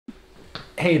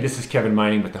Hey, this is Kevin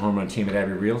Mining with the Home Run team at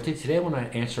Abbey Realty. Today I want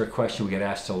to answer a question we get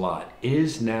asked a lot.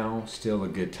 Is now still a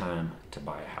good time to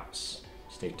buy a house?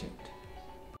 Stay tuned.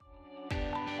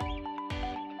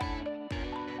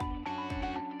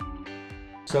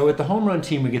 So at the Home Run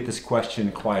team, we get this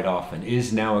question quite often.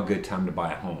 Is now a good time to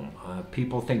buy a home?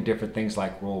 People think different things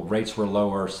like, well, rates were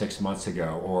lower 6 months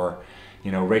ago, or,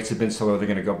 rates have been so low, they're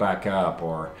going to go back up,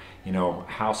 or,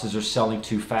 houses are selling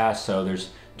too fast, so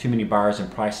there's too many buyers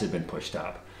and prices have been pushed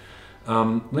up.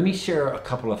 Let me share a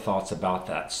couple of thoughts about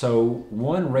that. So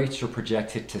one, rates are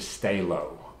projected to stay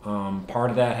low.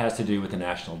 Part of that has to do with the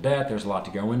national debt. There's a lot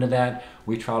to go into that.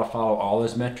 We try to follow all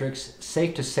those metrics.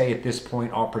 Safe to say at this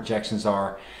point, all projections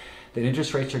are that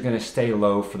interest rates are going to stay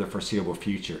low for the foreseeable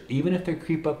future. Even if they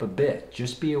creep up a bit,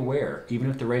 just be aware, even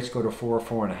if the rates go to 4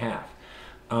 or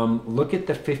 4.5. Look at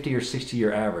the 50 or 60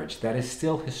 year average. That is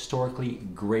still historically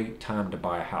great time to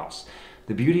buy a house.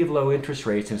 The beauty of low interest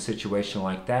rates in a situation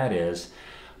like that is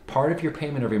part of your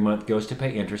payment every month goes to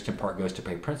pay interest and part goes to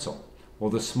pay principal.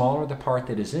 Well, the smaller the part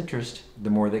that is interest,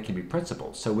 the more that can be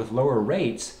principal. So with lower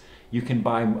rates, you can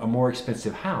buy a more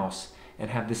expensive house and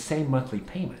have the same monthly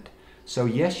payment. So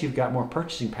yes, you've got more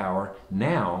purchasing power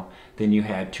now than you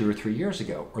had 2 or 3 years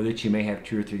ago, or that you may have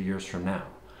 2 or 3 years from now.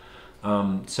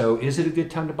 So is it a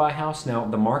good time to buy a house? Now,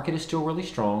 the market is still really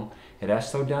strong. It has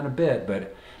slowed down a bit,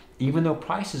 but even though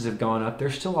prices have gone up,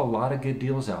 there's still a lot of good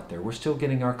deals out there. We're still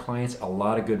getting our clients a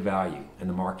lot of good value in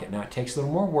the market. Now, it takes a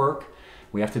little more work.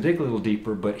 We have to dig a little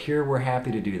deeper, but here we're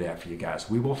happy to do that for you guys.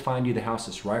 We will find you the house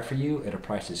that's right for you at a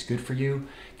price that's good for you,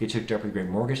 get you hooked up with great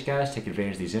mortgage guys, take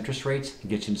advantage of these interest rates, and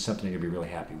get you into something you're going to be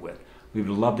really happy with. We would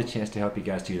love the chance to help you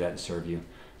guys do that and serve you.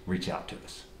 Reach out to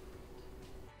us.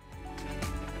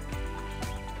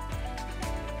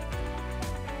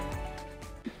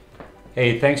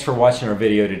 Hey, thanks for watching our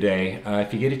video today.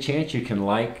 If you get a chance, you can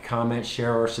like, comment,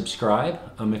 share, or subscribe.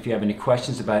 If you have any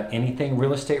questions about anything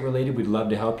real estate related, we'd love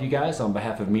to help you guys. On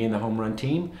behalf of me and the Home Run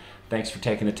team, thanks for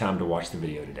taking the time to watch the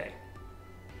video today.